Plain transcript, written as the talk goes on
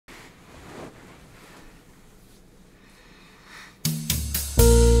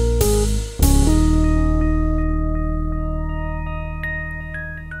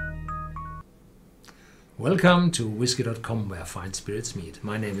Welcome to Whisky.com, where fine spirits meet.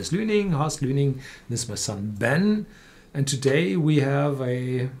 My name is Luening, Horst Luening. This is my son Ben, and today we have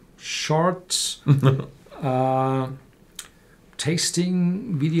a short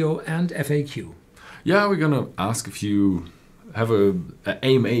tasting video and FAQ. Yeah, we're gonna ask if you have a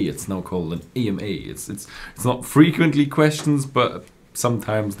AMA. It's now called an AMA. It's not frequently questions, but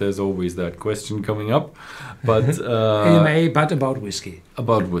sometimes there's always that question coming up. But AMA, but about whiskey.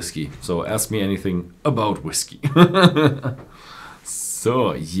 About whiskey. So ask me anything about whiskey.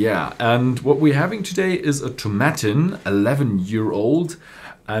 So yeah, and what we're having today is a Tomatin, 11-year-old,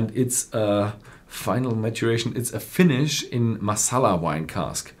 and it's a final maturation. It's a finish in Marsala wine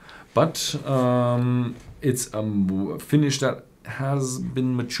cask, but it's a finish that has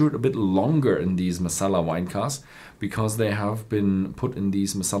been matured a bit longer in these Marsala wine casks, because they have been put in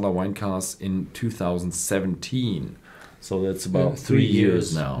these Marsala wine casks in 2017. So that's about 3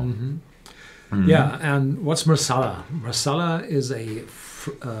 years now. Mm-hmm. Mm-hmm. Yeah, and what's Marsala? Marsala is an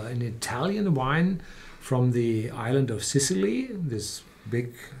Italian wine from the island of Sicily, this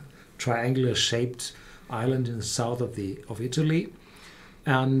big triangular-shaped island in the south of Italy.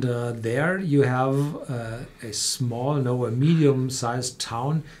 And there you have a medium-sized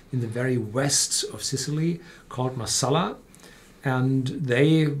town in the very west of Sicily called Marsala, and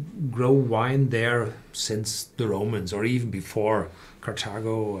they grow wine there since the Romans, or even before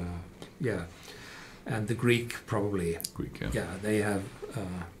Carthago, and the Greek probably. Greek, yeah. Yeah, they have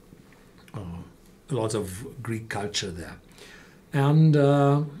a lot of Greek culture there. And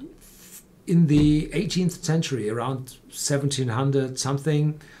in the 18th century, around 1700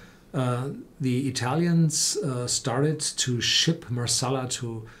 something, the Italians started to ship Marsala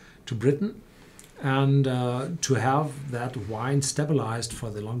to Britain, and to have that wine stabilized for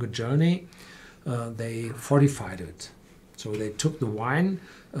the longer journey, they fortified it. So they took the wine,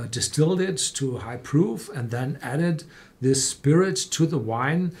 distilled it to high proof, and then added this spirit to the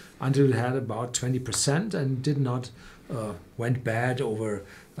wine until it had about 20% and did not went bad over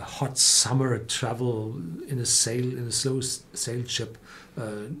a hot summer travel in a slow sail ship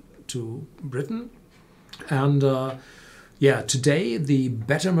to Britain. And today the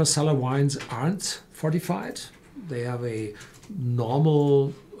better Marsala wines aren't fortified. They have a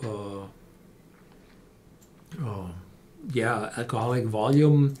normal alcoholic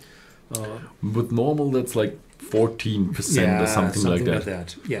volume. With normal, that's like 14% or something like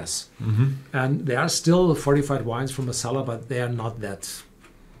that. Yes. Mm-hmm. And there are still fortified wines from Marsala, but they are not that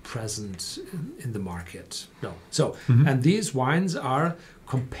present in the market. No. So, and these wines are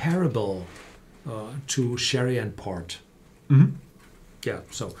comparable to sherry and port. Mm-hmm. Yeah.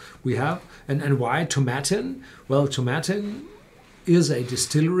 So we have, and why Tomatin? Well, Tomatin is a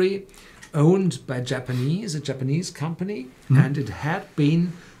distillery owned by a Japanese company, and it had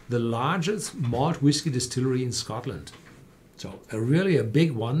been the largest malt whiskey distillery in Scotland. So really a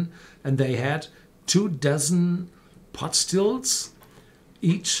big one, and they had 24 pot stills,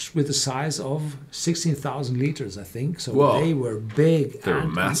 each with the size of 16,000 liters, I think. So Whoa. They were big. They were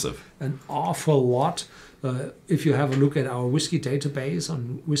massive. An awful lot. If you have a look at our whiskey database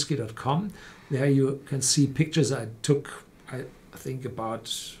on Whisky.com, there you can see pictures I took, I think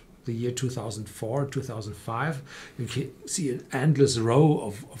about the year 2004, 2005. You can see an endless row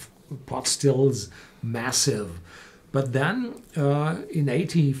of pot stills, massive. But then in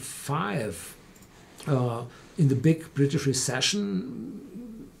 85, in the big British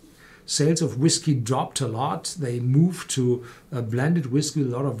recession, sales of whiskey dropped a lot. They moved to blended whiskey, a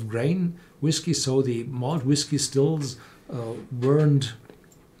lot of grain whiskey, so the malt whiskey stills weren't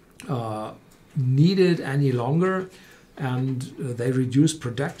needed any longer, and they reduced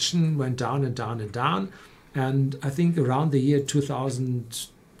production, went down and down and down. And I think around the year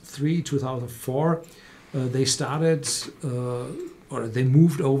 2003, 2004, they started, or they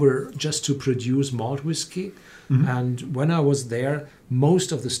moved over just to produce malt whiskey. Mm-hmm. And when I was there,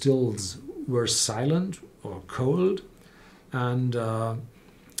 most of the stills were silent or cold. And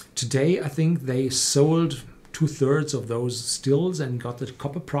today, I think they sold 2/3 of those stills and got the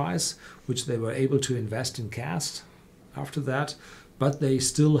copper price, which they were able to invest in cask after that. But they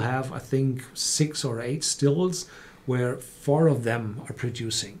still have, I think, 6 or 8 stills where 4 of them are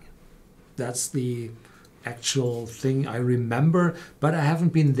producing. That's the actual thing I remember, but I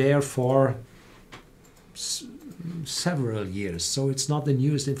haven't been there for several years, so it's not the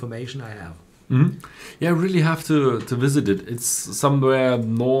newest information I have. Mm-hmm. Yeah, I really have to visit it. It's somewhere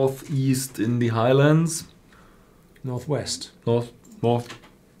northeast in the Highlands. Northwest. North.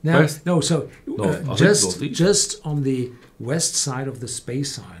 West? No, so just on the west side of the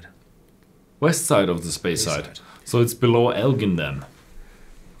Speyside. West side of the Speyside. So it's below Elgin then.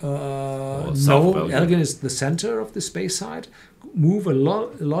 south of no, Belgium? Elgin is the center of the Speyside. Move a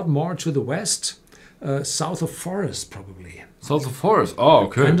lot more to the west, south of Forest probably. South of Forest. Oh,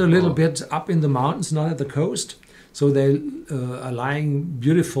 okay. And a little bit up in the mountains, not at the coast. So they are lying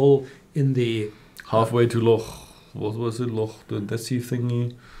beautiful in the... Halfway to Loch... What was it? Loch... The Sea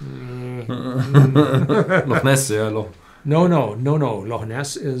thingy? Loch Ness, yeah. No. Loch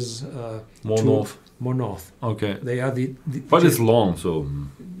Ness is... More north. More north. Okay. They are But it's long, so...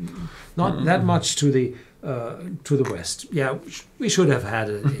 Not that much to the west. Yeah, we should have had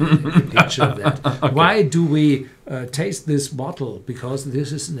a picture of that. Okay. Why do we taste this bottle? Because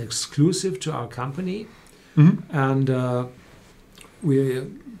this is an exclusive to our company, and we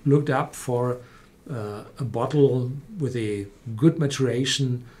looked up for a bottle with a good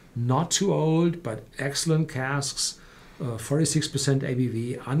maturation, not too old, but excellent casks, 46%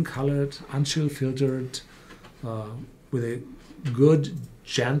 ABV, uncolored, unchill filtered, with a good,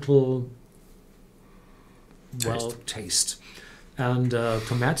 gentle, taste. And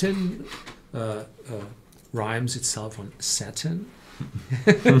Tomatin rhymes itself on satin.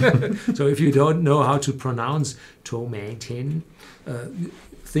 So if you don't know how to pronounce Tomatin,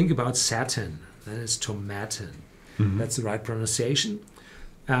 think about satin. Then it's Tomatin. That's the right pronunciation.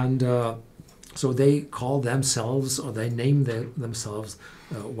 And so they call themselves, or they name themselves,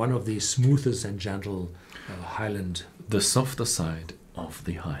 one of the smoothest and gentle Highland. The softer side of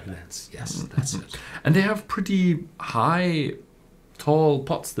the Highlands. Yes, that's it. And they have pretty high, tall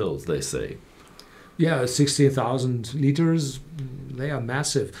pot stills, they say. Yeah, 16,000 liters. They are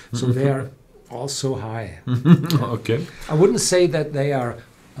massive. So they are also high. Okay. I wouldn't say that they are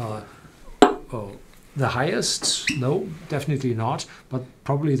the highest. No, definitely not. But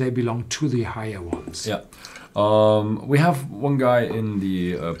probably they belong to the higher ones. Yeah. We have one guy in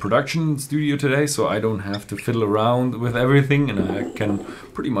the production studio today, so I don't have to fiddle around with everything, and I can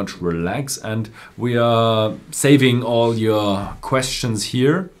pretty much relax. And we are saving all your questions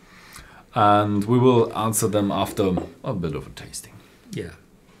here, and we will answer them after a bit of a tasting. Yeah.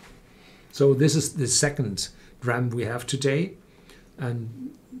 So this is the second dram we have today,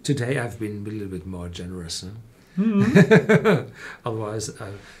 and today I've been a little bit more generous. Huh? Otherwise,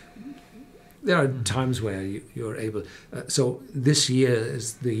 there are times where you're able. So this year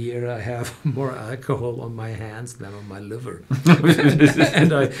is the year I have more alcohol on my hands than on my liver,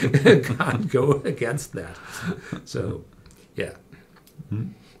 and I can't go against that. So, yeah.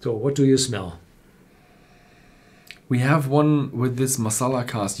 So what do you smell? We have one with this masala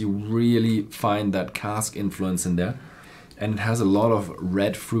cask. You really find that cask influence in there, and it has a lot of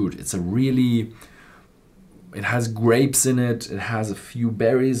red fruit. It's a really, it has grapes in it. It has a few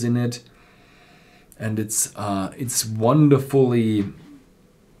berries in it. And it's wonderfully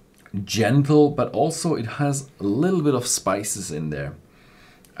gentle, but also it has a little bit of spices in there.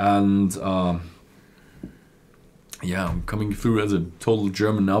 And yeah, I'm coming through as a total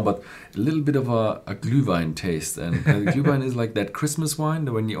German now, but a little bit of a Glühwein taste. And Glühwein is like that Christmas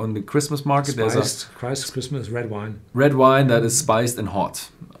wine. When you're on the Christmas market, Spiced, there's a Christmas red wine. Red wine that is spiced and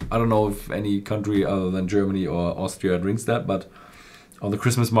hot. I don't know if any country other than Germany or Austria drinks that, but on the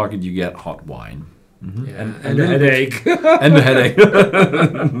Christmas market you get hot wine. Yeah, and a headache. And a headache.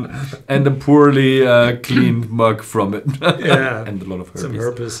 And a poorly cleaned mug from it. Yeah. And a lot of herpes. Some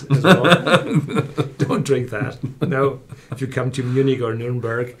herpes as well. Don't drink that. No. If you come to Munich or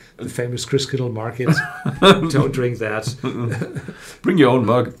Nuremberg, the famous Christkindl market, don't drink that. Bring your own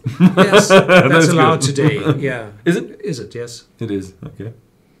mug. Yes, that's allowed good. today. Yeah. Is it? Is it? Yes. It is. Okay.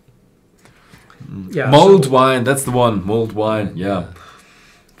 Yeah. Mulled wine. That's the one. Mulled wine. Yeah.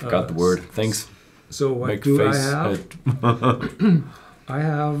 Forgot the word. Thanks. So what Make do I face have? I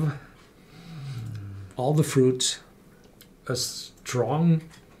have all the fruit, a strong,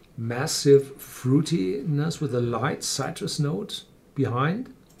 massive fruitiness with a light citrus note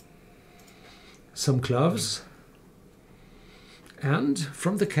behind, some cloves, and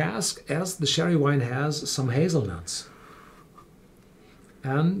from the cask, as the sherry wine has, some hazelnuts.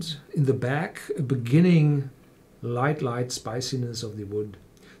 And in the back, a beginning light spiciness of the wood.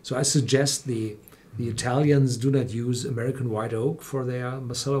 So I suggest the Italians do not use American white oak for their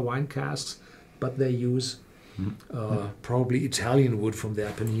Marsala wine casks, but they use probably Italian wood from the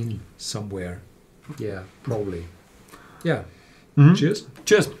Apennine somewhere. Yeah, probably. Yeah. Cheers.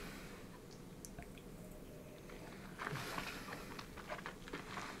 Cheers.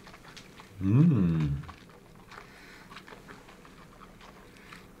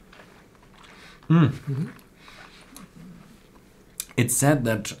 It's said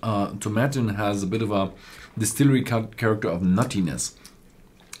that Tomatin has a bit of a distillery character of nuttiness,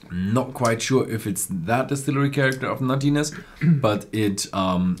 Not quite sure if it's that distillery character of nuttiness, but it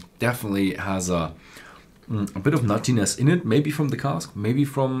definitely has a bit of nuttiness in it, maybe from the cask, maybe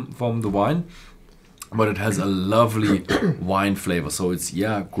from the wine, but it has a lovely wine flavor. So it's,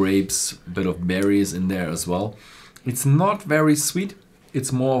 grapes, a bit of berries in there as well. It's not very sweet.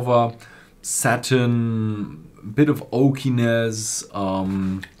 It's more of a satin, bit of oakiness.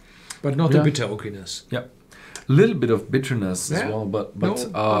 But not a bitter oakiness. Yeah. A little bit of bitterness as well, but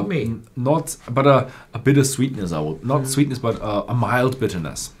not me. Not, but a bit of sweetness. Not sweetness, but a mild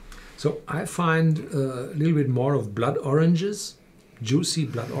bitterness. So I find a little bit more of blood oranges, juicy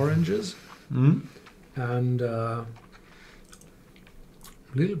blood oranges, and a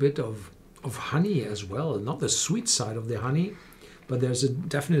little bit of honey as well. Not the sweet side of the honey, but there's a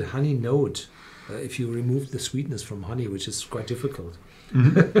definite honey note if you remove the sweetness from honey, which is quite difficult.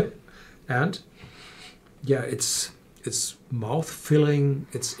 And yeah, it's mouth-filling,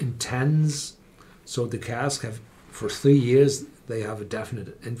 it's intense. So the cask for 3 years, they have a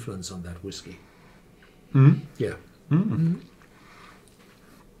definite influence on that whiskey. Yeah.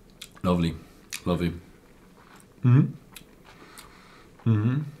 Lovely.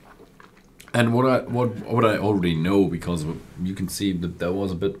 And what I already know, because you can see that there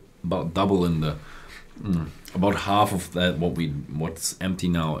was a bit about double in the about half of that what's empty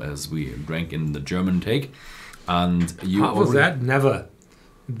now as we drank in the German take, and you half of that never.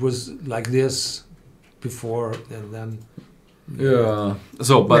 It was like this before, and then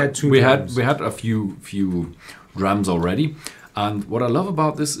So, but we had a few drams already. And what I love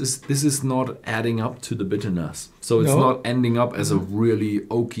about this is not adding up to the bitterness. So it's not ending up as a really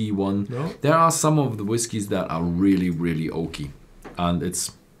oaky one. No. There are some of the whiskies that are really, really oaky. And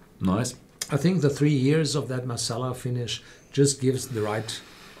it's nice. I think the 3 years of that Marsala finish just gives the right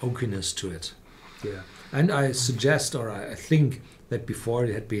oakiness to it. Yeah. And I suggest, or I think that before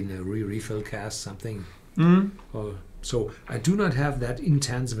it had been a refill cask, something. So I do not have that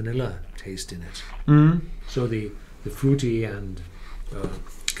intense vanilla taste in it. So the fruity and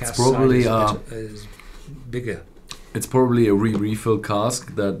cask probably is bigger. It's probably a refill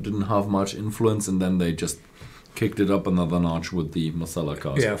cask that didn't have much influence, and then they just kicked it up another notch with the Marsala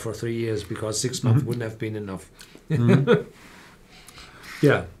cask. Yeah, for 3 years, because 6 months wouldn't have been enough.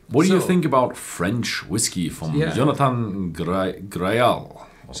 Yeah. What do you think about French whiskey from Jonathan Grayal?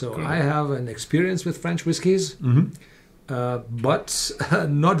 So I have an experience with French whiskies, but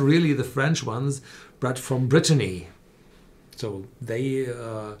not really the French ones, but from Brittany. So they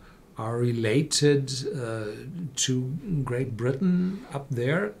are related to Great Britain up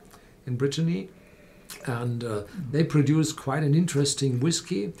there in Brittany. And they produce quite an interesting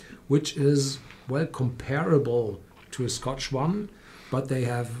whiskey, which is, well, comparable to a Scotch one, but they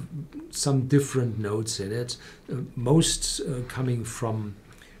have some different notes in it, most coming from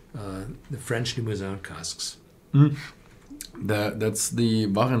the French Limousin casks. That's the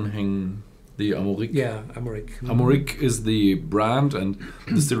Warenheng, the Armorique. Yeah, Armorique. Armorique is the brand, and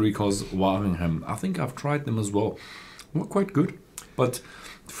the distillery calls Warenhem. I think I've tried them as well. Not quite good, but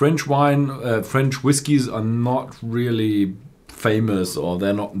French wine, French whiskies are not really famous, or there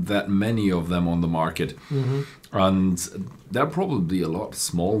are not that many of them on the market. And there are probably a lot of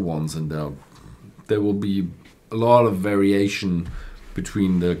small ones, and there will be a lot of variation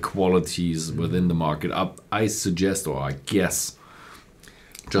between the qualities within the market. I suggest, or I guess,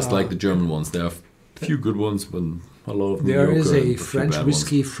 just like the German ones, there are a few good ones, but a lot of there is a French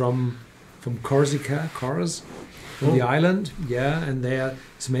whiskey from Corsica, Cors, from the island, and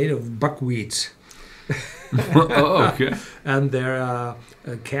it's made of buckwheat. Okay. And there are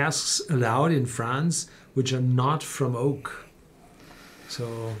casks allowed in France which are not from oak.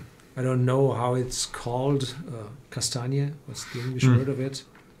 So I don't know how it's called. Castagne, what's the English word of it?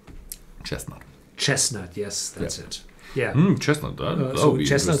 Chestnut. Chestnut, yes, that's it. Yeah. Chestnut, so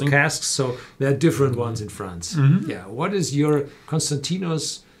chestnut casks, so there are different ones in France. Yeah. What is your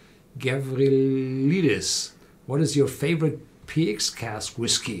Konstantinos Gavrilidis? What is your favorite PX cask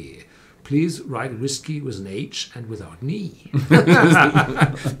whiskey? Please write whiskey with an H and without an E.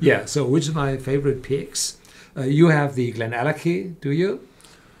 Yeah, so which is my favorite PX? You have the Glenallachie, do you?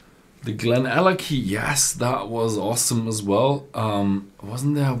 The Glenallachie, yes, that was awesome as well.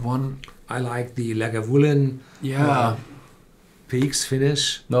 Wasn't there one? I like the Lagavulin PX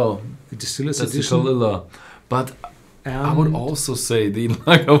finish. No, the Distillers that's Edition. the Kalila. But I would also say the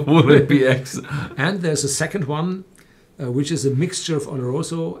Lagavulin PX. And there's a second one, which is a mixture of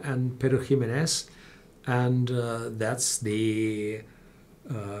Oloroso and Pedro Jimenez. And that's the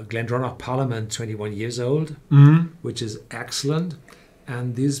Glendronach Parliament 21 years old, which is excellent.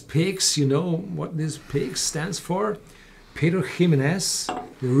 And these pigs, you know what this pig stands for? Pedro Jimenez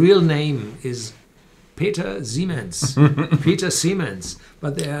The real name is Peter Siemens. Peter Siemens.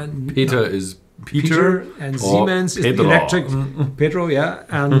 But they are Peter is Peter and Siemens is the Pedro. electric. Pedro, yeah.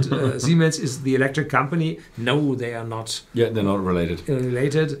 And Siemens is the electric company. No, they are not Yeah, they're not related.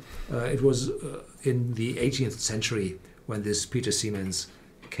 related. It was in the 18th century when this Peter Siemens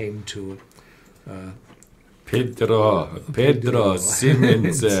came to Pedro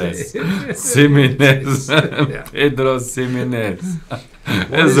Siemens. Siemens. Yeah. Pedro Siemens.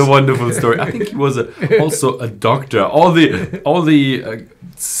 That's a wonderful story. I think he was also a doctor. All the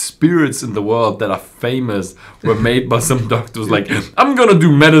spirits in the world that are famous were made by some doctors. Like, I'm gonna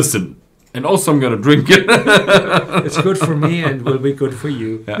do medicine, and also I'm gonna drink it. It's good for me and will be good for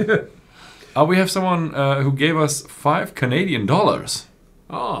you. Yeah. We have someone who gave us $5 Canadian.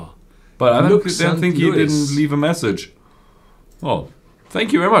 Oh, But I Luke don't think he St. Louis. didn't leave a message. Oh,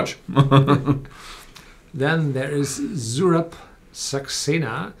 thank you very much. then there is Zurab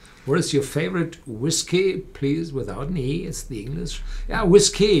Saxena. What is your favorite whiskey? Please, without an E, it's the English. Yeah,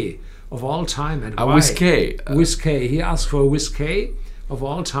 whiskey of all time. And A why? whiskey. Whiskey. He asked for a whiskey of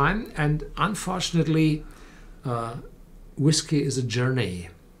all time. And unfortunately, whiskey is a journey.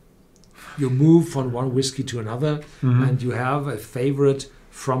 You move from one whiskey to another, and you have a favorite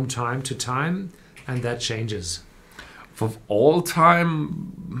from time to time, and that changes. Of all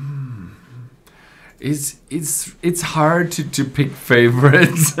time, it's hard to pick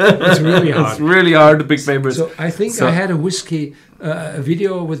favorites. It's really hard. It's really hard to pick favorites. So I think I had a whiskey, a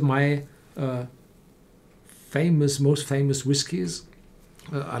video with my most famous whiskeys.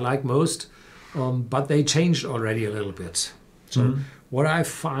 I like most, but they changed already a little bit. So what I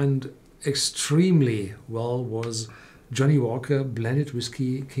find extremely well was Johnny Walker blended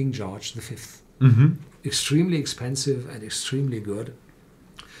whiskey King George V. Extremely expensive and extremely good.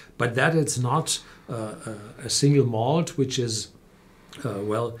 But that it's not a single malt, which is,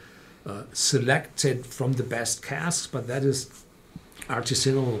 selected from the best casks, but that is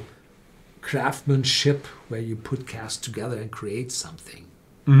artisanal craftsmanship where you put casks together and create something.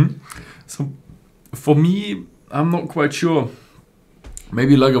 So for me, I'm not quite sure.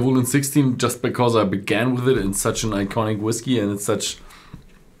 Maybe Lagavulin 16, just because I began with it in such an iconic whiskey and it's such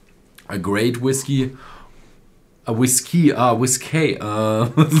a great whiskey. Whiskey. I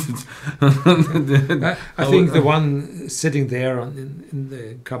think the one sitting there in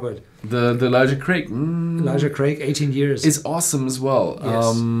the cupboard. The Elijah Craig. Elijah Craig, 18 years. Is awesome as well.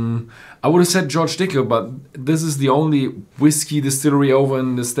 Yes. I would have said George Dickel, but this is the only whiskey distillery over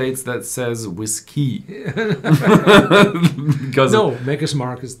in the States that says whiskey. Because no, Maker's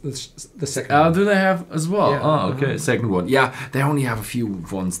Mark is the second one. do they have as well? Yeah. Okay, second one. Yeah, they only have a few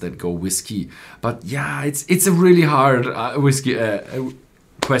ones that go whiskey. But yeah, it's a really hard whiskey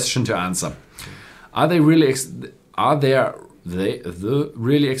question to answer. Are they really? The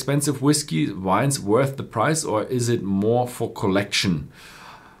really expensive whiskey wines worth the price, or is it more for collection?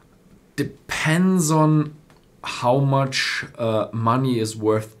 Depends on how much money is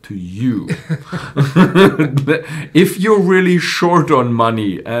worth to you. If you're really short on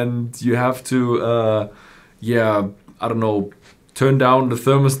money and you have to, I don't know, turn down the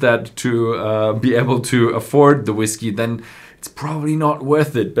thermostat to be able to afford the whiskey, then it's probably not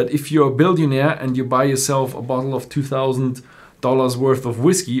worth it. But if you're a billionaire and you buy yourself a bottle of $2,000 worth of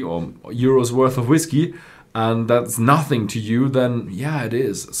whiskey or euros worth of whiskey, and that's nothing to you, then yeah, it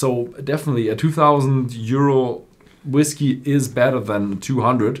is. So definitely a 2,000 euro whiskey is better than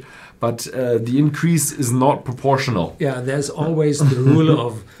 200, but the increase is not proportional. Yeah, there's always the rule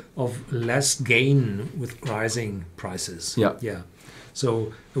of less gain with rising prices. Yeah.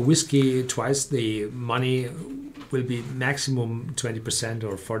 So a whiskey twice the money will be maximum 20%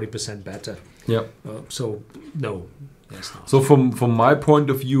 or 40% better. Yeah. So no. Yes, so from my point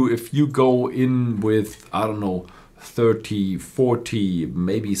of view, if you go in with, I don't know, 30, 40,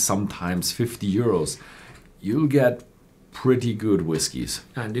 maybe sometimes 50 euros, you'll get pretty good whiskies.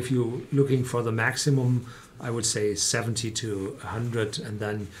 And if you're looking for the maximum, I would say 70 to 100, and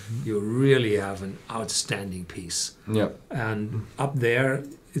then you really have an outstanding piece. Yeah. And up there,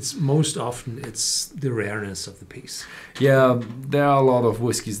 it's most often it's the rareness of the piece. Yeah, there are a lot of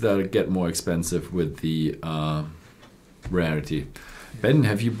whiskies that get more expensive with the rarity. Ben,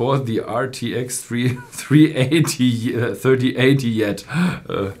 have you bought the RTX 3080 yet?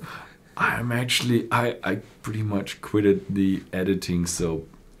 I pretty much quitted the editing, so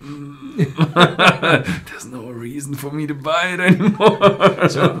there's no reason for me to buy it anymore.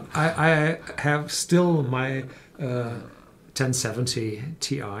 So I have still my 1070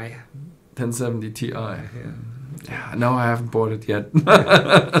 Ti. 1070 Ti. Yeah. Yeah, no, I haven't bought it yet.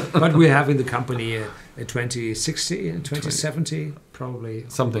 But we have in the company a 2060 and 2070 probably.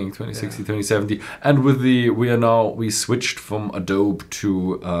 Something 2060, 2070. And with we switched from Adobe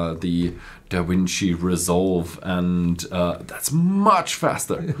to the DaVinci Resolve, and that's much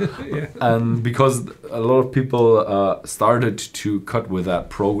faster. Yeah. And because a lot of people started to cut with that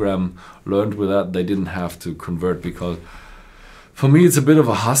program, learned with that, they didn't have to convert, because for me it's a bit of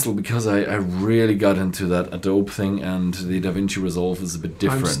a hustle, because I really got into that Adobe thing, and the DaVinci Resolve is a bit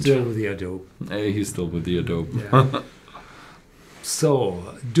different. I'm still with the Adobe. He's still with the Adobe. Yeah.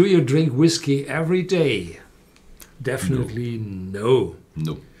 So, do you drink whiskey every day? Definitely no.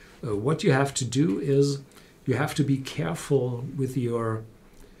 No. What you have to do is you have to be careful with your,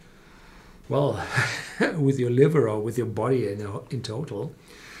 well, with your liver or with your body in total.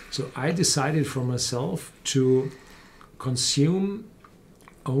 So I decided for myself to consume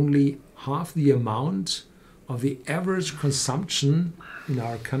only half the amount of the average consumption in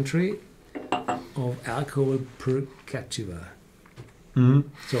our country of alcohol per capita.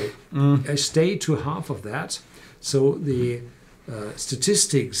 So I stay to half of that. So the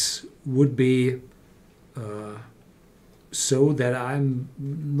statistics would be so that I'm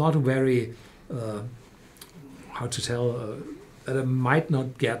not very, how to tell, that I might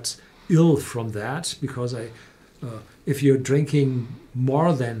not get ill from that, because if you're drinking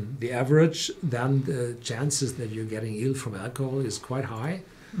more than the average, then the chances that you're getting ill from alcohol is quite high.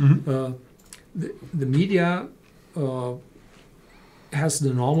 The media has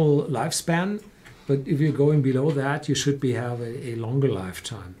the normal lifespan, but if you're going below that, you should have a longer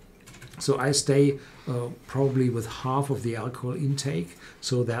lifetime. So I stay probably with half of the alcohol intake.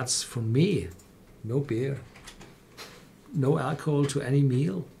 So that's for me, no beer, no alcohol to any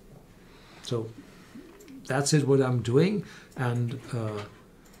meal. So that's it, what I'm doing. And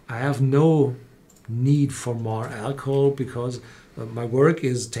I have no need for more alcohol, because my work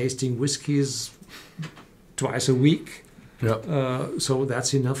is tasting whiskeys twice a week. Yeah. So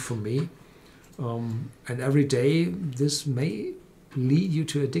that's enough for me. And every day this may lead you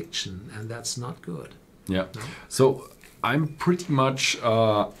to addiction, and that's not good. Yeah. No? So I'm pretty much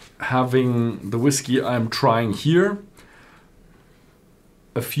having the whiskey I'm trying here.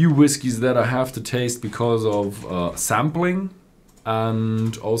 A few whiskeys that I have to taste because of sampling,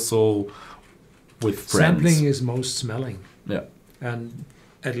 and also with friends. Sampling is most smelling. Yeah. And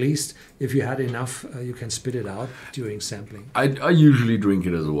at least if you had enough, you can spit it out during sampling. I usually drink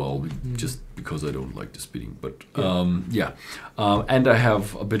it as well, just because I don't like the spitting. But and I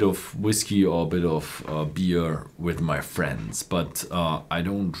have a bit of whiskey or a bit of beer with my friends. But I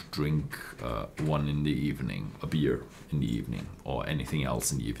don't drink one in the evening, a beer in the evening, or anything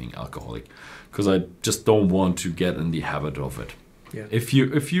else in the evening, alcoholic, because I just don't want to get in the habit of it. Yeah. If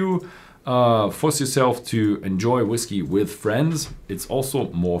you force yourself to enjoy whiskey with friends, it's also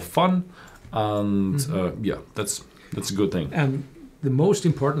more fun, and that's a good thing. And the most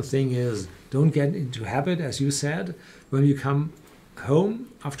important thing is, don't get into habit, as you said, when you come home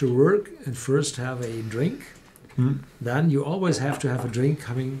after work and first have a drink, then you always have to have a drink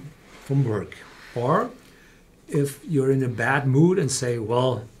coming from work. Or if you're in a bad mood and say,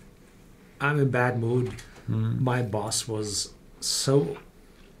 well, I'm in a bad mood, my boss was so,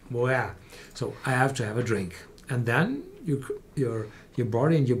 so I have to have a drink. And then your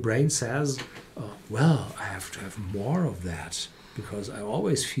body and your brain says, well, I have to have more of that, because I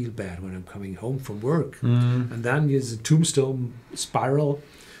always feel bad when I'm coming home from work. And then there's a tombstone spiral.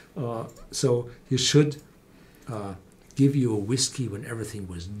 So you should give you a whiskey when everything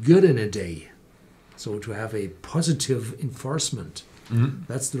was good in a day. So to have a positive enforcement,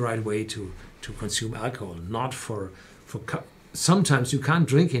 that's the right way to consume alcohol. Not for sometimes you can't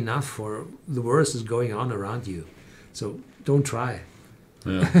drink enough, for the worst is going on around you. So don't try.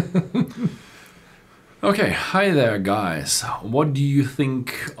 Yeah. Okay, hi there, guys. What do you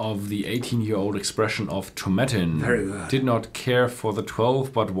think of the 18-year-old expression of Tomatin? Very good. Did not care for the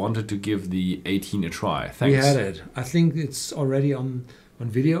 12, but wanted to give the 18 a try. Thanks. We had it. I think it's already on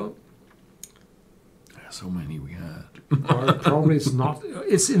video. So many we had. Or probably it's not.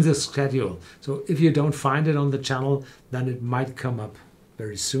 It's in the schedule. So if you don't find it on the channel, then it might come up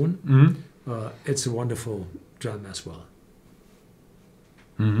very soon. It's a wonderful drum as well.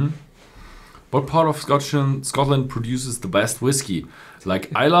 What part of Scotland produces the best whiskey? Like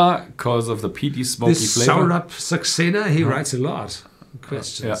Islay, because of the peaty, smoky this flavor? Sour Up Saxena, he writes a lot of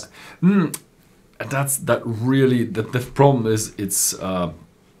questions. Yeah. That really, the problem is it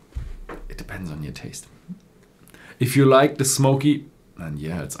depends on your taste. If you like the smoky, then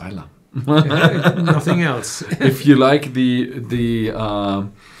yeah, it's Islay. Nothing else. If you like the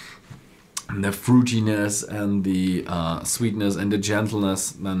the fruitiness and the sweetness and the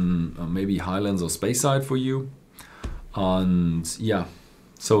gentleness than maybe Highlands or Speyside for you. And yeah,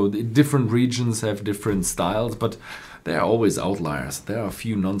 so the different regions have different styles, but there are always outliers. There are a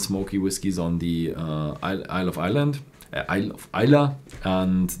few non-smoky whiskies on the Isle of Islay,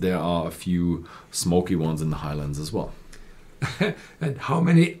 and there are a few smoky ones in the Highlands as well. And how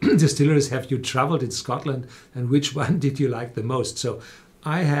many distilleries have you traveled in Scotland, and which one did you like the most? So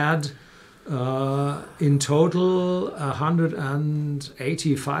I had in total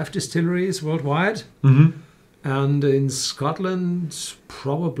 185 distilleries worldwide. Mm-hmm. And in Scotland,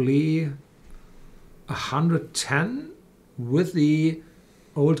 probably 110 with the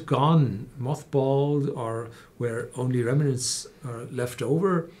old gone, mothballed, or where only remnants are left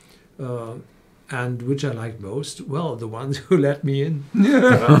over. And which I like most? Well, the ones who let me in.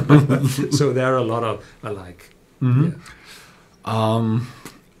 So there are a lot of I like. Mm-hmm. Yeah.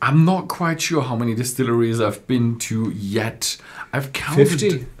 I'm not quite sure how many distilleries I've been to yet. I've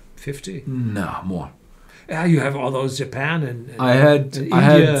counted 50? No, more. Yeah, you have all those Japan and I had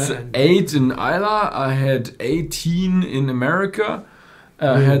India 8 in Islay. I had 18 in America.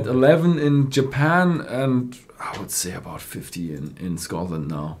 I had 11 in Japan, and I would say about 50 in Scotland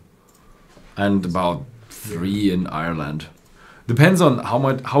now, and about 3 in Ireland. Depends on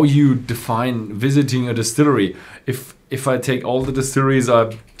how you define visiting a distillery. If I take all the distilleries,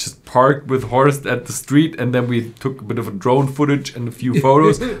 I just parked with Horst at the street, and then we took a bit of a drone footage and a few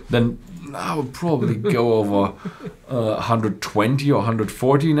photos, then I would probably go over 120 or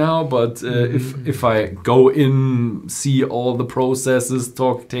 140 now. But if I go in, see all the processes,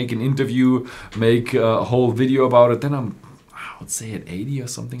 take an interview, make a whole video about it, then I would say at 80 or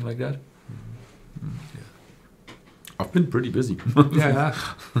something like that. I've been pretty busy. Yeah,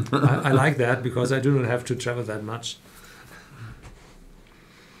 I like that because I do not have to travel that much.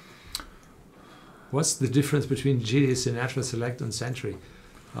 What's the difference between GD, Sinatra Select, and Century?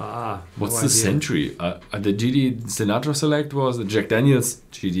 What's the Century? The GD Sinatra Select was the Jack Daniels.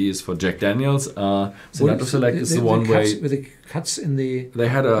 GD is for Jack Daniels. Sinatra Select is the one where with the cuts in the. They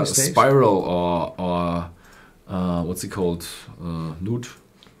had a spiral or what's it called? Nude.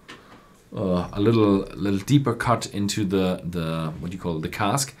 A little deeper cut into the what do you call it, the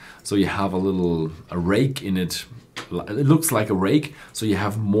cask. So you have a rake in it. It looks like a rake. So you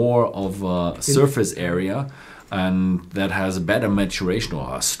have more of a surface area, and that has a better maturation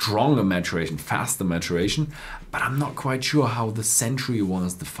or a stronger maturation, faster maturation. But I'm not quite sure how the Century one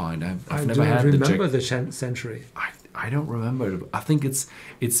is defined. I've never had the remember the Century. I don't remember it. I think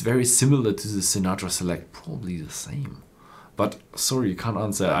it's very similar to the Sinatra Select, probably the same. But sorry, you can't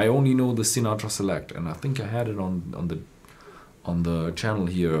answer. I only know the Sinatra Select, and I think I had it on the channel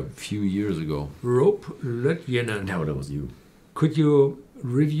here a few years ago. Rob Luening. No, that was you. Could you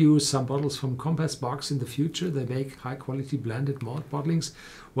review some bottles from Compass Box in the future? They make high quality blended malt bottlings.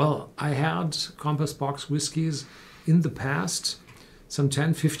 Well, I had Compass Box whiskies in the past, some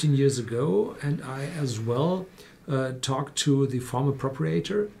 10-15 years ago, and I as well talked to the former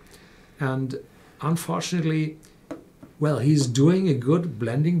proprietor, and unfortunately, well, he's doing a good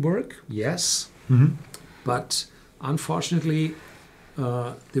blending work, yes, but unfortunately,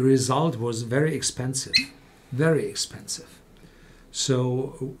 the result was very expensive.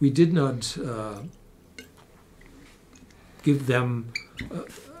 So we did not give them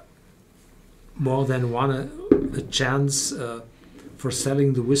more than a chance for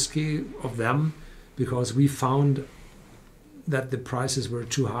selling the whiskey of them, because we found that the prices were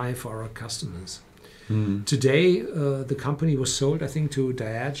too high for our customers. Today, the company was sold, I think, to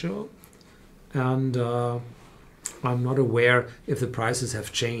Diageo, and I'm not aware if the prices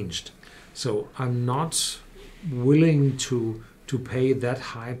have changed. So I'm not willing to pay that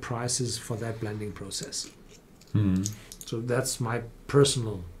high prices for that blending process. So that's my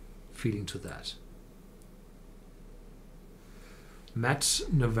personal feeling to that. Matt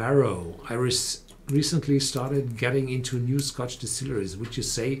Navarro, I recently started getting into new Scotch distilleries. Would you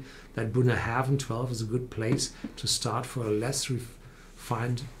say that Bunnahabhain 12 is a good place to start for a less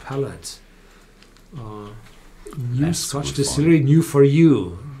refined palate? New Scotch distillery, new for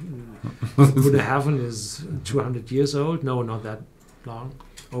you. Bunnahabhain is 200 years old. No, not that long.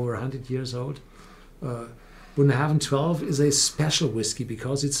 Over 100 years old. Bunnahabhain 12 is a special whiskey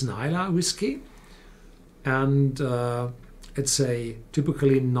because it's an Islay whiskey, and it's a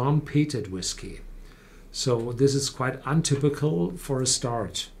typically non-peated whiskey. So this is quite untypical for a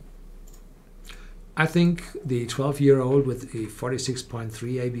start. I think the 12-year-old with a 46.3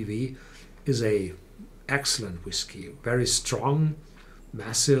 ABV is a excellent whiskey. Very strong,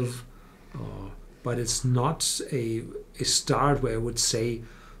 massive, but it's not a start where I would say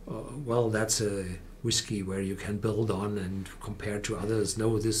well, that's a whiskey where you can build on and compare to others.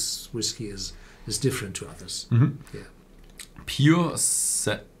 No, this whiskey is different to others. Yeah. Pure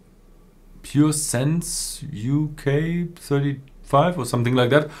Sense UK 35 or something like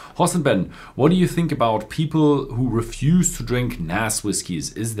that. Horst and Ben, what do you think about people who refuse to drink NAS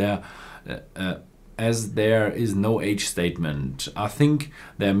whiskies? Is there, as there is no age statement, I think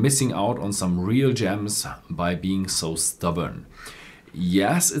they're missing out on some real gems by being so stubborn.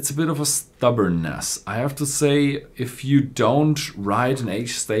 Yes, it's a bit of a stubbornness. I have to say, if you don't write an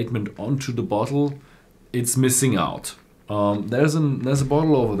age statement onto the bottle, it's missing out. There's a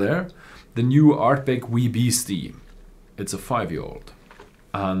bottle over there, the new Artbeck Wee Beastie. It's a 5-year-old,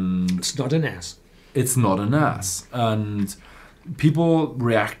 and It's not an ass. it's not an ass, and people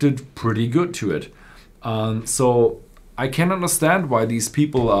reacted pretty good to it. So I can understand why these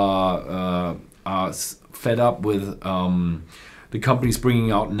people are fed up with the companies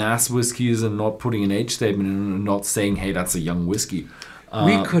bringing out NAS whiskies and not putting an age statement in and not saying, "Hey, that's a young whiskey."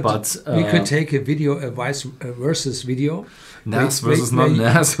 We could take a video, a vice versus video. NAS versus not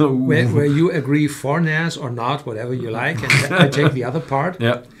NAS. Where you agree for NAS or not, whatever you like, and I take the other part.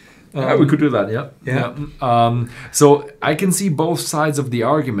 Yeah. Yeah, we could do that. Yeah. So I can see both sides of the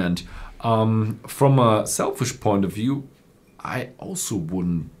argument. From a selfish point of view, I also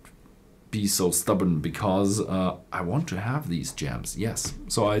wouldn't be so stubborn because I want to have these gems. Yes.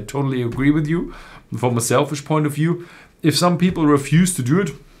 So I totally agree with you. From a selfish point of view, if some people refuse to do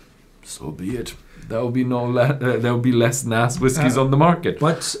it, so be it. There will be there will be less NAS whiskies on the market.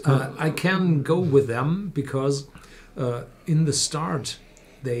 But I can go with them because in the start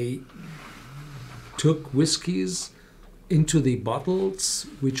they took whiskies into the bottles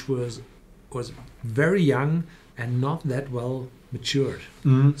which was very young and not that well matured.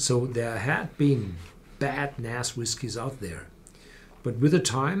 So there had been bad NAS whiskies out there. But with the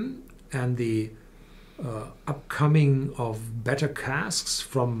time and the upcoming of better casks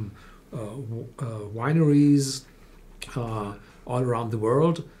from wineries all around the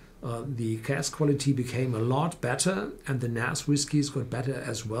world, the cask quality became a lot better and the NAS whiskies got better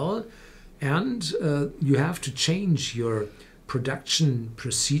as well. And you have to change your production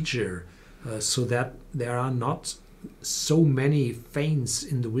procedure so that there are not so many feints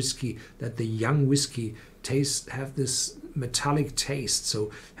in the whiskey that the young whiskey have this metallic taste.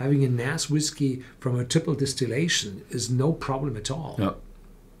 So having a NAS whiskey from a triple distillation is no problem at all.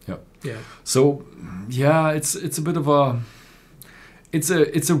 Yeah. So yeah, it's a bit of a it's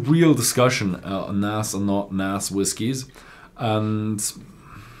a real discussion on NAS or not NAS whiskies, and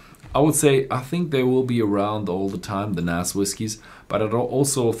I would say I think they will be around all the time, the NAS whiskies, but I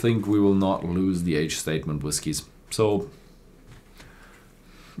also think we will not lose the age statement whiskies. So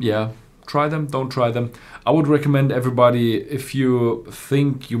yeah, try them, don't try them. I would recommend everybody, if you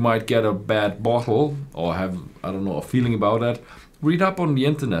think you might get a bad bottle or have, I don't know, a feeling about that, read up on the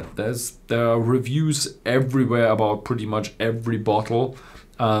internet. There are reviews everywhere about pretty much every bottle,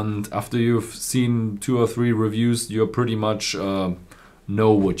 and after you've seen 2 or 3 reviews, you're pretty much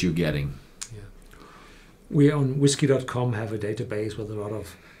know what you're getting. Yeah. We on Whisky.com have a database with a lot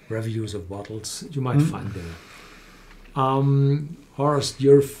of reviews of bottles. You might find there. Horst,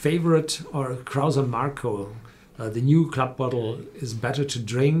 your favorite or Krauser Marco, the new club bottle, is better to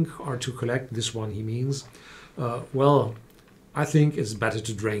drink or to collect? This one he means. Well, I think it's better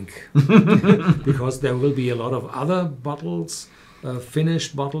to drink because there will be a lot of other bottles,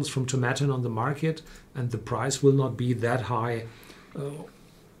 finished bottles from Tomatin on the market, and the price will not be that high.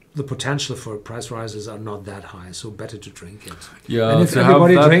 The potential for price rises are not that high, so better to drink it. Yeah, and if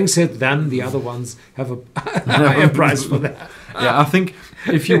everybody drinks it, then the other ones have a higher price for that. Yeah, I think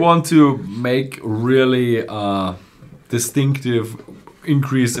if you want to make really distinctive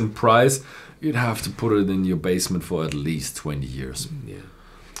increase in price, you'd have to put it in your basement for at least 20 years. Yeah.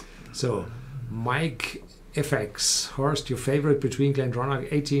 So, Mike FX, Horst, your favorite between Glendronach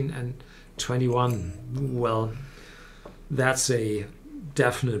 18 and 21? Well, that's a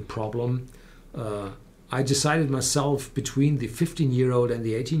definite problem. I decided myself between the 15-year-old and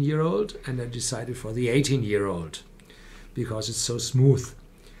the 18-year-old, and I decided for the 18-year-old because it's so smooth.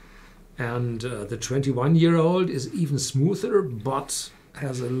 And the 21-year-old is even smoother, but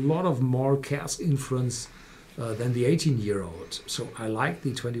has a lot of more cask influence than the 18-year-old. So I like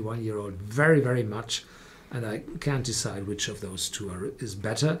the 21-year-old very, very much, and I can't decide which of those two is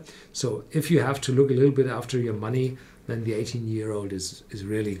better. So if you have to look a little bit after your money, then the 18-year-old is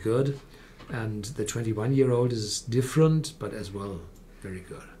really good, and the 21-year-old is different, but as well very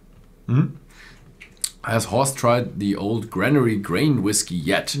good. Mm-hmm. Has Horst tried the old Granary grain whiskey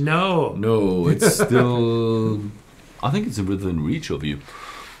yet? No. No, it's still... I think it's within reach of you.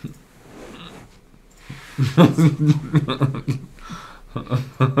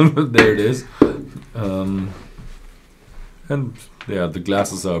 There it is. And yeah, the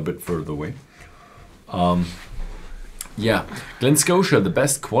glasses are a bit further away. Yeah, Glen Scotia, the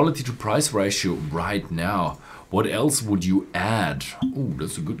best quality to price ratio right now. What else would you add? Oh,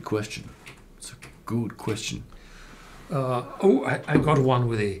 that's a good question. It's a good question. I got one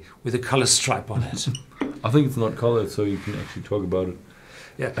with a color stripe on it. I think it's not colored, so you can actually talk about it.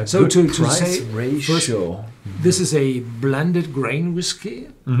 Yeah. So to say ratio. First, this is a blended grain whiskey,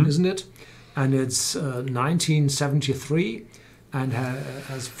 isn't it? And it's 1973 and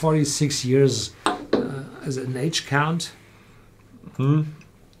has 46 years as an age count. And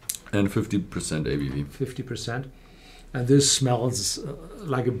 50% ABV. 50%. And this smells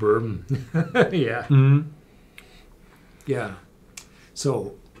like a bourbon. Yeah. Yeah.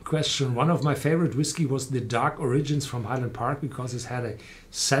 So, question. One of my favorite whiskey was the Dark Origins from Highland Park because it had a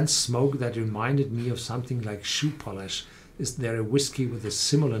scent smoke that reminded me of something like shoe polish. Is there a whiskey with a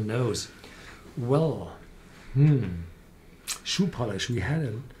similar nose? Well, shoe polish. We had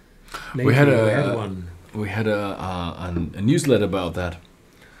one. We had a newsletter about that.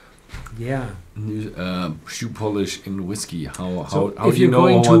 Yeah. Shoe polish in whiskey. How if do you you're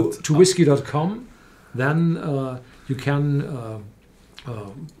know going to Whisky.com, then you can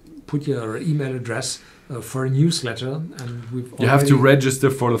put your email address for a newsletter, and you have to register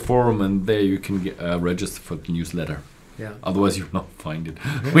for the forum, and there you can get, register for the newsletter. Yeah. Otherwise, you'll not find it.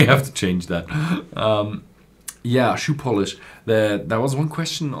 We have to change that. Yeah, shoe polish. There was one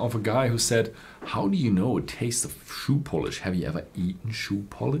question of a guy who said, "How do you know a taste of shoe polish? Have you ever eaten shoe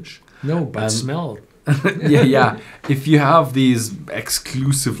polish?" No, but smell. Yeah. If you have these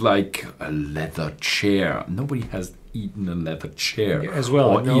exclusive, like a leather chair, nobody has eaten a leather chair as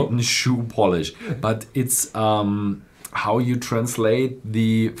well, or eaten shoe polish. But it's how you translate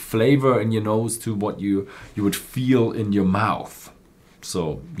the flavor in your nose to what you would feel in your mouth.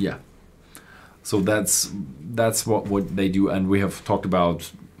 So yeah. So that's what they do, and we have talked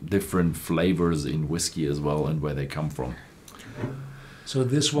about different flavors in whiskey as well and where they come from. So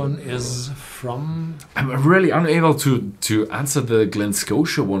this one is from... I'm really unable to answer the Glen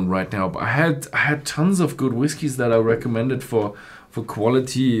Scotia one right now, but I had tons of good whiskeys that I recommended for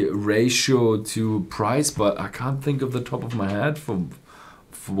quality ratio to price, but I can't think of the top of my head for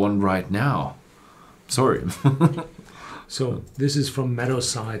one right now. Sorry. So this is from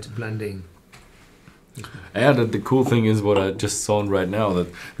Meadowside Blending. Yeah, the cool thing is what I just saw right now, that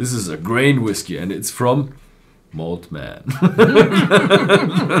this is a grain whiskey and it's from Maltman.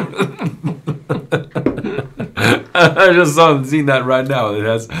 I just seen that right now. It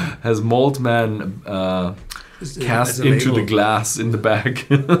has Maltman cast into the glass in the back.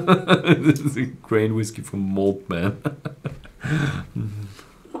 This is a grain whiskey from Maltman.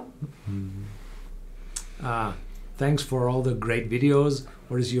 Thanks for all the great videos.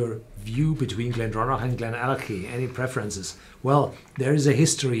 What is your view between Glendronach and Glenallachie? Any preferences? Well, there is a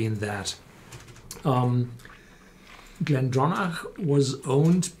history in that. Glendronach was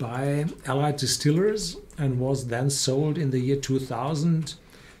owned by Allied Distillers and was then sold in the year 2000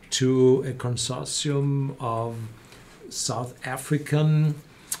 to a consortium of South African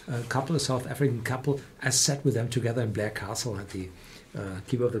couple. I sat with them together in Blair Castle at the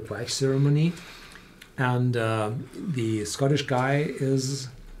Keep of the Quaich ceremony. And the Scottish guy is,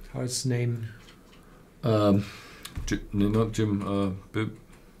 how's his name? Not Jim.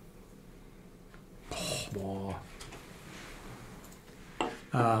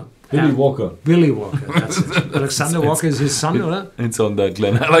 Billy Walker. Billy Walker, that's it. Alexander Walker is his son, right? It's on that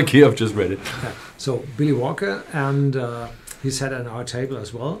Glenallachie, I've just read it. Yeah. So Billy Walker, and he sat at our table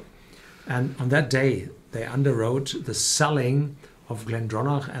as well. And on that day, they underwrote the selling of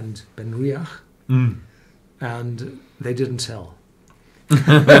Glendronach and Benriach. And they didn't sell. But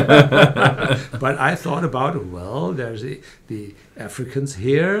I thought about, well, there's the Africans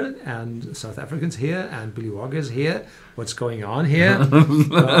here and South Africans here and Billy Walker is here. What's going on here?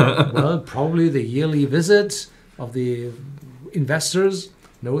 Well, probably the yearly visit of the investors.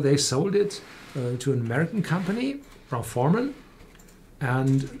 No, they sold it to an American company, Brown Forman.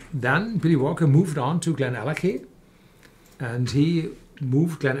 And then Billy Walker moved on to Glenallachie. And he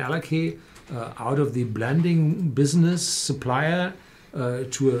moved Glenallachie out of the blending business supplier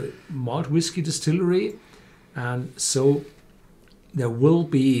to a malt whiskey distillery, and so there will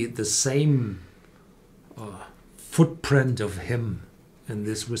be the same footprint of him in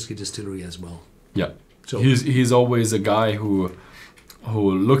this whiskey distillery as well. Yeah, so he's always a guy who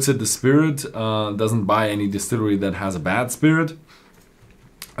looks at the spirit, doesn't buy any distillery that has a bad spirit,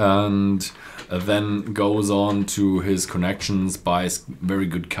 and then goes on to his connections, buys very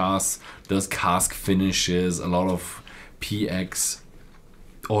good casks, does cask finishes, a lot of PX,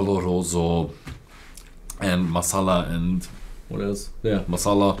 Oloroso, and Marsala, and what else? Yeah,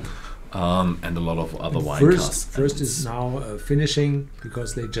 Marsala, and a lot of other wine casks. First is now finishing,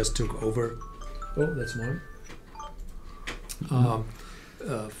 because they just took over. Oh, that's mine.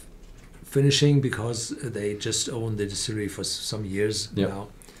 Finishing because they just own the distillery for some years now.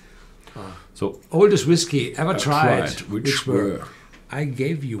 So oldest whiskey ever tried. Which were? I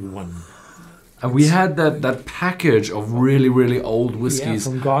gave you one. And we had that package of really old whiskies.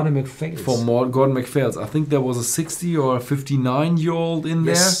 Yeah, from Gordon MacPhail's. From Gordon MacPhail's. I think there was a 60 or a 59-year-old in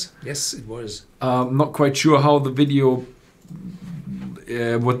there. Yes, it was. Not quite sure how the video,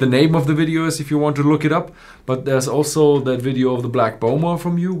 what the name of the video is, if you want to look it up. But there's also that video of the Black Bowmer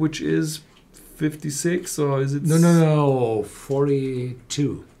from you, which is 56, or is it? No,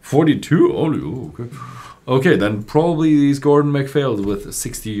 42. 42? Oh, okay. Okay, then probably these Gordon MacPhail's with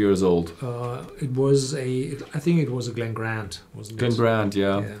 60 years old. I think it was a Glen Grant, wasn't it? Glen Grant,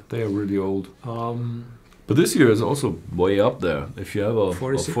 yeah. They are really old. But this year is also way up there. If you have a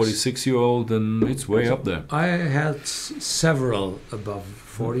 46-year-old, then it's way up there. I had several above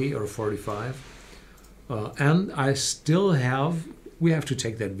 40 or 45. And I still have, we have to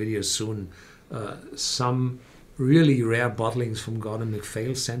take that video soon, some really rare bottlings from Gordon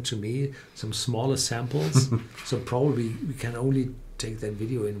MacPhail sent to me, some smaller samples. So probably we can only take that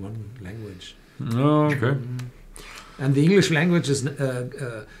video in one language. Oh, okay. And the English language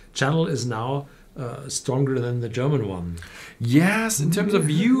channel is now stronger than the German one. Yes, in terms of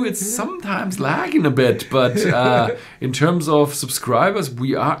view, it's sometimes lagging a bit, but in terms of subscribers,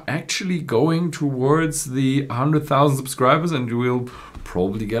 we are actually going towards the 100,000 subscribers, and we'll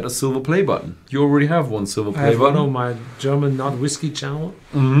probably get a silver play button. You already have one silver play button. I have one on my German not whiskey channel.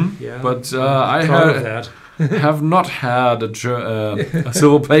 Yeah, but I have not had a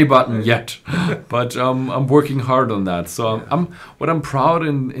silver play button yet, but I'm working hard on that. So what I'm proud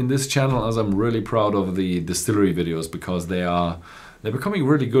in this channel is I'm really proud of the distillery videos, because they're becoming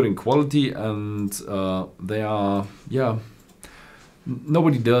really good in quality, and they are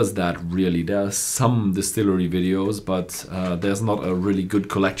nobody does that really. There's some distillery videos, but there's not a really good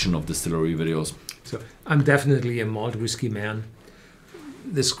collection of distillery videos. So I'm definitely a malt whiskey man.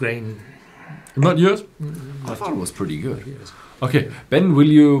 This grain. Not yours? I thought it was pretty good. Okay, Ben, will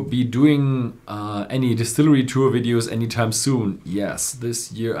you be doing any distillery tour videos anytime soon? Yes,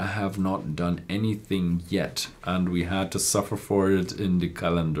 this year I have not done anything yet, and we had to suffer for it in the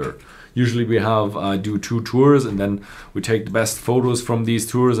calendar. Usually we do 2 tours, and then we take the best photos from these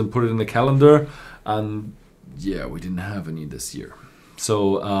tours and put it in the calendar, and yeah, we didn't have any this year.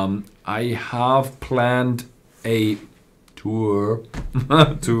 So I have planned a tour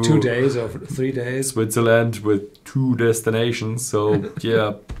to 2 days or 3 days Switzerland with 2 destinations. So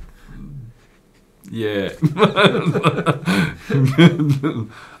yeah.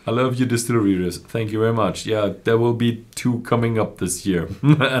 I love your distilleries. Thank you very much. Yeah, there will be 2 coming up this year,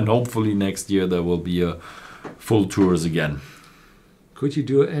 and hopefully next year there will be full tours again. Could you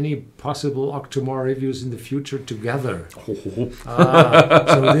do any possible Octomore reviews in the future together? So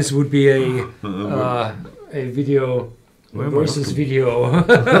this would be a video versus video.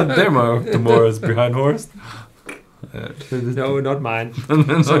 There my Octomore is behind Horst. No, not mine.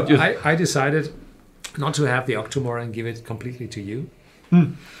 So I decided not to have the Octomore and give it completely to you.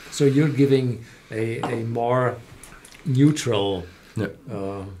 So you're giving a more neutral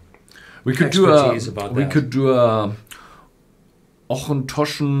expertise about that. We could do a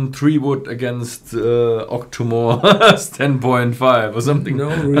Ochentoschen 3-wood against Octomore 10.5 or something. No,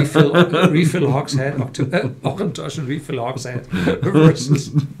 refill Hogshead, Ochentoschen refill Hogshead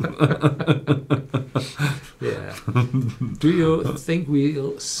versus. Yeah. Do you think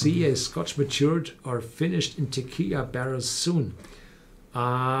we'll see a Scotch matured or finished in tequila barrels soon?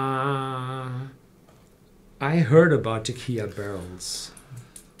 I heard about tequila barrels.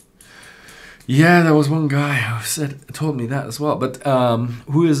 Yeah, there was one guy who told me that as well, but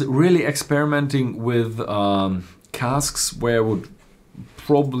who is really experimenting with casks, where would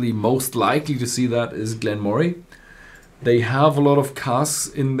probably most likely to see that is Glenmorangie. They have a lot of casks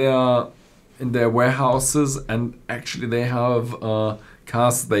in their warehouses, and actually they have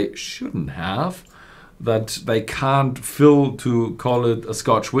casks they shouldn't have, that they can't fill to call it a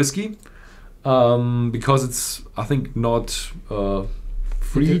Scotch whiskey, because it's, I think, not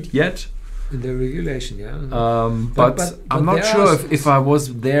freed yet. In the regulation, yeah. But I'm not sure if I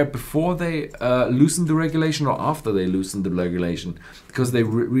was there before they loosened the regulation or after they loosened the regulation, because they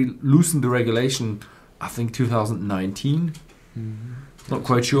loosened the regulation, I think, 2019. Not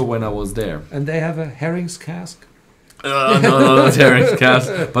quite sure when I was there. And they have a herring's cask. No, not herring's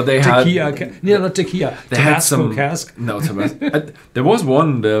cask. But they had... Not tequila. They Tabasco had some... cask. No, Tabasco. There was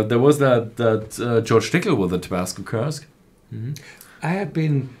one. There was that George Dickel with a Tabasco cask. Mm-hmm. I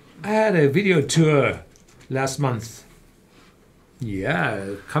had a video tour last month.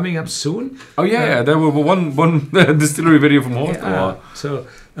 Yeah, coming up soon. Oh yeah, there were one distillery video from Horst. So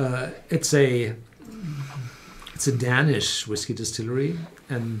it's a Danish whiskey distillery,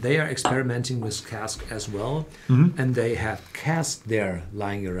 and they are experimenting with cask as well. Mm-hmm. And they have cask there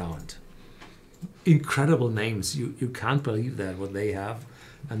lying around. Incredible names. You can't believe that what they have,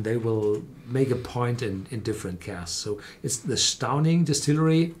 and they will make a point in different casks. So it's the Stauning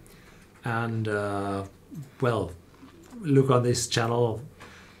distillery, and look on this channel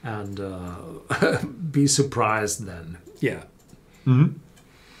and be surprised then. Yeah. Mm-hmm.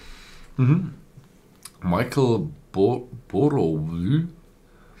 Mm-hmm. Michael Borov.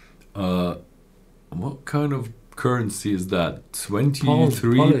 What kind of currency is that?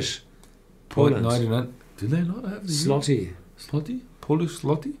 23. Polish. Poland. 99. Do they not have the Zloty. Zloty? Polish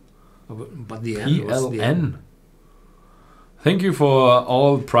zloty? But the N was the PLN. Thank you for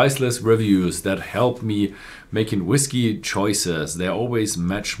all priceless reviews that help me making whiskey choices. They always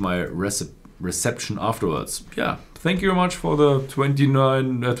match my reception afterwards. Yeah, thank you very much for the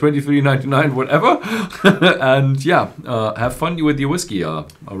 23.99, whatever. And yeah, have fun with your whiskey. I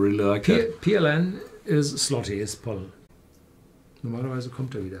really like that. PLN is Zloty, ist Polen. Normalerweise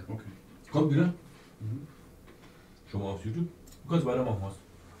kommt er wieder. Okay. Kommt wieder? Mhm. Schau mal auf YouTube. Du kannst weitermachen, Horst.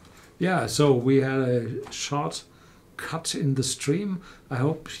 Yeah, so we had a short cut in the stream. I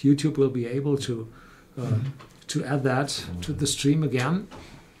hope YouTube will be able to add that to the stream again.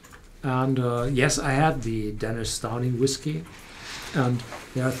 And yes, I had the Danish Stauning whiskey, and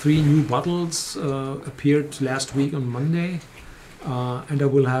there are 3 new bottles appeared last week on Monday, and I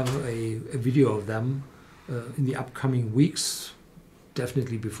will have a video of them in the upcoming weeks,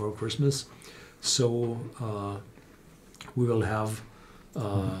 definitely before Christmas. So we will have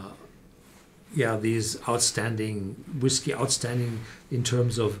these outstanding whiskey, outstanding in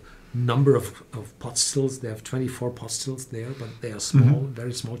terms of number of pot stills. They have 24 pot stills there, but they are small,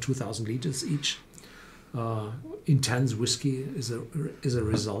 very small, 2,000 liters each. Intense whiskey is a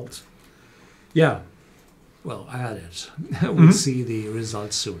result. Yeah, well, I had it. We'll see the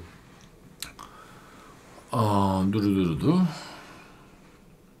results soon.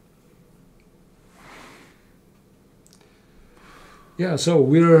 Yeah, so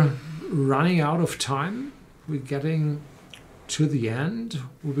we're running out of time. We're getting to the end.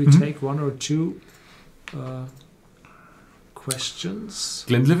 Will we take 1 or 2 questions?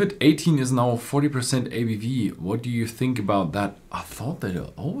 Glenlivet 18 is now 40% ABV. What do you think about that? I thought that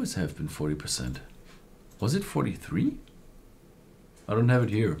it always have been 40%. Was it 43? I don't have it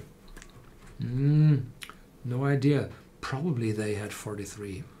here. No idea. Probably they had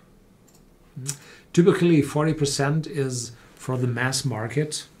 43. Typically 40% is for the mass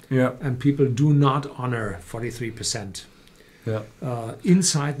market. Yeah. And people do not honor 43%. Yeah.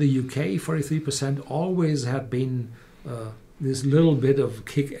 Inside the UK, 43% always had been this little bit of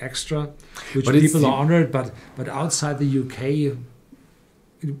kick extra, which people honored, but outside the UK,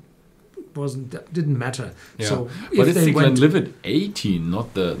 it didn't matter. Yeah. So but if it's they the Glenlivet 18,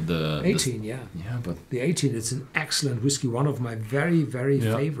 not the 18, yeah. Yeah, but the 18, it's an excellent whiskey, one of my very, very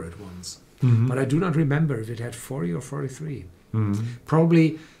favorite ones. Mm-hmm. But I do not remember if it had 40 or 43. Mm-hmm.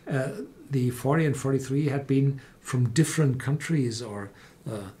 Probably the 40 and 43 had been from different countries, or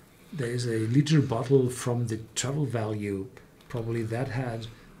there is a liter bottle from the travel value. Probably that had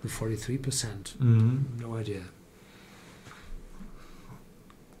the 43%. Mm-hmm. No idea.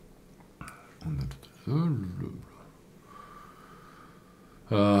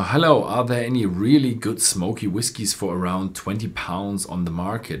 Hello, are there any really good smoky whiskies for around £20 on the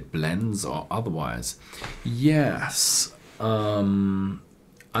market, blends or otherwise? Yes. I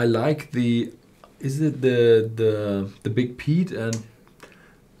like the Big Pete, and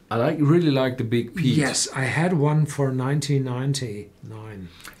I really like the Big Pete. Yes, I had one for 1999.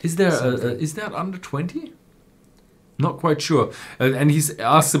 Is that under 20? Not quite sure. And he's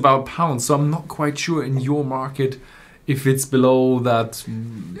asked about pounds, so I'm not quite sure in your market if it's below that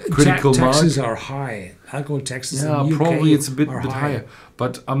critical mark. Taxes are high. Alcohol taxes in the UK probably it's a bit high. higher.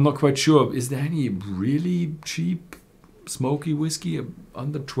 But I'm not quite sure. Is there any really cheap smoky whiskey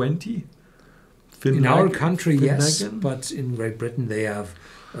under 20? In our country, yes, but in Great Britain they have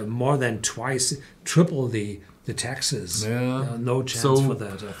more than triple the taxes. Yeah. No chance for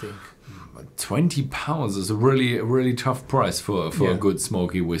that, I think. £20 is a really tough price for a good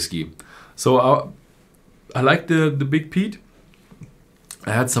smoky whiskey. So I like the Big Pete.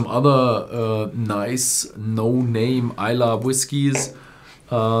 I had some other nice no-name Islay whiskeys,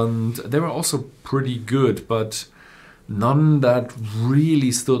 and they were also pretty good, but none that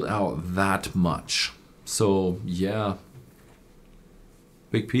really stood out that much. So yeah,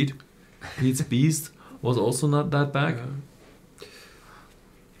 Big Pete's Beast was also not that bad.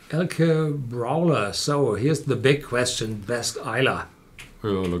 Elke Brawler. So here's the big question: best Islay?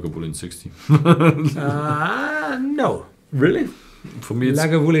 Lagavulin 60. No. Really? For me, it's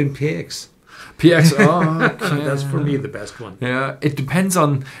Lagavulin PX. PX. Oh, okay. That's for me the best one. Yeah, it depends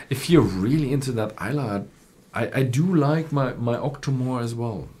on if you're really into that Islay. I do like my Octomore as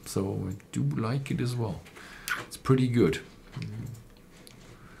well, so I do like it as well. It's pretty good.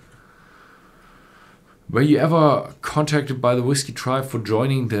 Were you ever contacted by the Whiskey Tribe for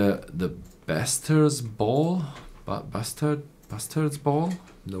joining the Bastards Ball? Bastards Ball?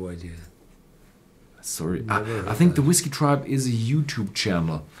 No idea. Sorry, I think the Whiskey Tribe is a YouTube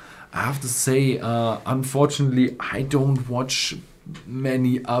channel. I have to say, unfortunately, I don't watch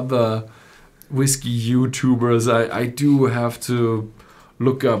many other whiskey YouTubers. I do have to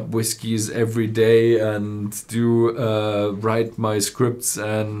look up whiskeys every day and do write my scripts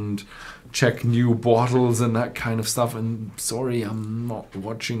and check new bottles and that kind of stuff. And sorry, I'm not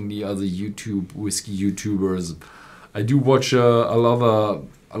watching the other whiskey YouTubers. I do watch a lot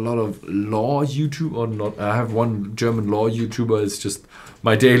of law YouTube, or not. I have one German law YouTuber. It's just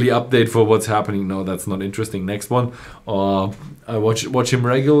my daily update for what's happening. No, that's not interesting. Next one. I watch him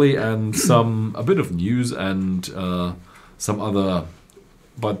regularly, and a bit of news and some other,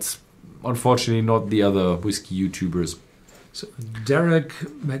 but unfortunately not the other whiskey YouTubers. So Derek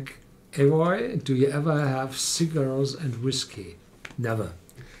McAvoy, do you ever have cigars and whiskey? Never.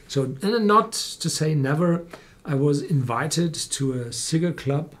 So, and not to say never. I was invited to a cigar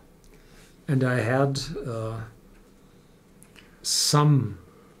club, and I had some,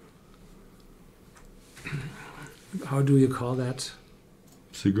 how do you call that?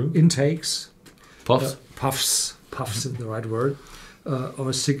 Cigar? Intakes. Puffs? Puffs is the right word, of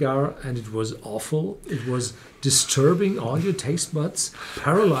a cigar, and it was awful. It was disturbing all your taste buds,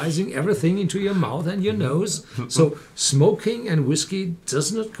 paralyzing everything into your mouth and your nose. So smoking and whiskey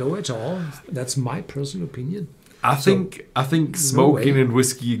does not go at all. That's my personal opinion. I think smoking and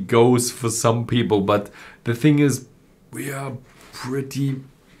whiskey goes for some people, but the thing is, we are pretty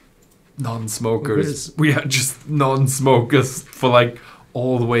non-smokers. We are just non-smokers for like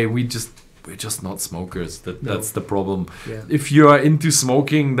all the way. We're just not smokers. That's the problem. Yeah. If you are into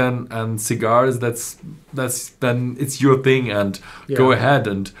smoking and cigars, that's then it's your thing, and go ahead.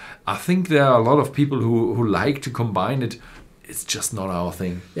 And I think there are a lot of people who like to combine it. It's just not our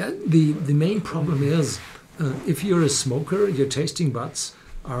thing. Yeah. The main problem is if you're a smoker, your tasting buds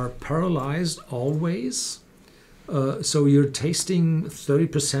are paralyzed always. So you're tasting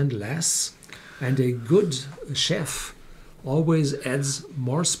 30% less, and a good chef always adds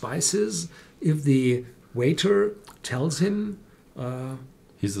more spices if the waiter tells him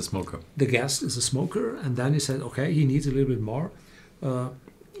he's a smoker. The guest is a smoker, and then he said, okay, he needs a little bit more.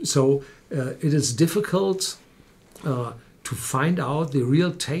 So it is difficult to find out the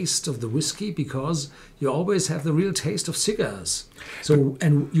real taste of the whiskey, because you always have the real taste of cigars. So,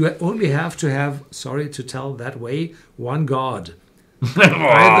 and you only have to have, sorry to tell that way, one God.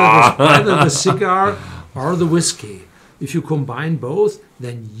 Either the cigar or the whiskey. If you combine both,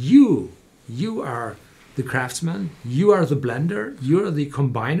 then you are the craftsman, you are the blender, you are the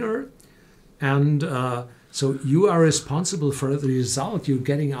combiner, and so you are responsible for the result you're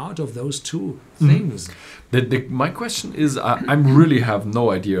getting out of those two things. My question is, I really have no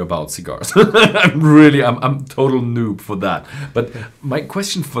idea about cigars. I'm total noob for that. But my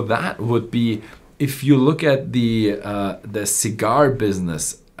question for that would be, if you look at the cigar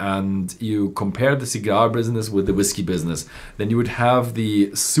business and you compare the cigar business with the whiskey business, then you would have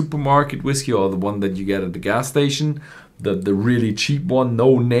the supermarket whiskey, or the one that you get at the gas station, the really cheap one,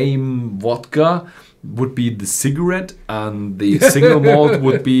 no name vodka, would be the cigarette, and the single malt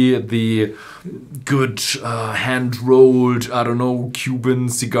would be the good hand-rolled, I don't know, Cuban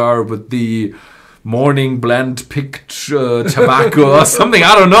cigar with the morning blend picked tobacco or something.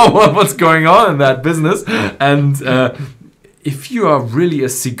 I don't know what's going on in that business. And if you are really a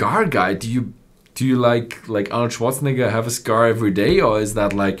cigar guy, do you like Arnold Schwarzenegger have a cigar every day, or is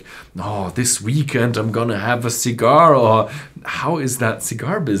that like, oh, this weekend I'm gonna have a cigar, or how is that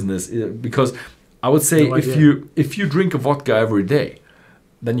cigar business? Because I would say if you drink a vodka every day,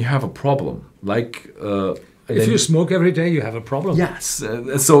 then you have a problem. Like if you smoke every day, you have a problem. Yes.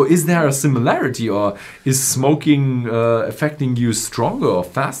 So is there a similarity, or is smoking affecting you stronger or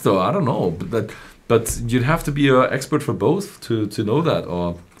faster? I don't know. But But you'd have to be an expert for both to know that,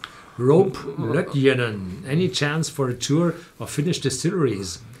 or... Rope Lötjenen. Any chance for a tour of Finnish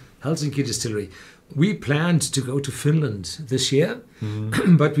distilleries? Helsinki Distillery. We planned to go to Finland this year,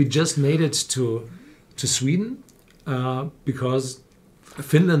 but we just made it to Sweden because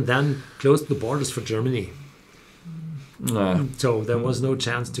Finland then closed the borders for Germany. So there was no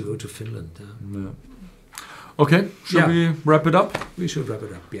chance to go to Finland. Okay, should we wrap it up? We should wrap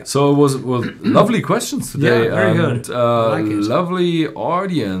it up, yeah. So it was lovely questions today. Yeah, very and, good. I like it. Lovely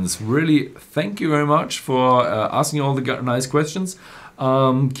audience. Really, thank you very much for asking all the nice questions.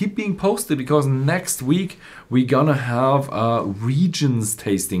 Keep being posted, because next week we're gonna have regions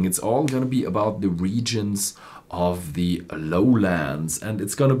tasting. It's all gonna be about the regions of the lowlands, and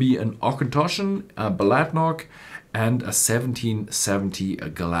it's gonna be an Auchentoshan, a Balatnog, and a 1770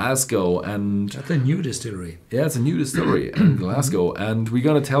 Glasgow. And that's a new distillery. Yeah, it's a new distillery in Glasgow, and we're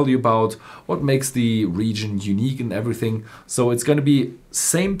gonna tell you about what makes the region unique and everything. So it's gonna be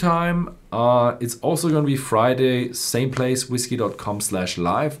same time. It's also gonna be Friday, same place,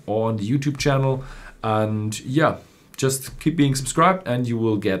 Whisky.com/live on the YouTube channel. And yeah, just keep being subscribed and you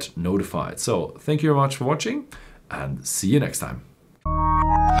will get notified. So thank you very much for watching, and see you next time.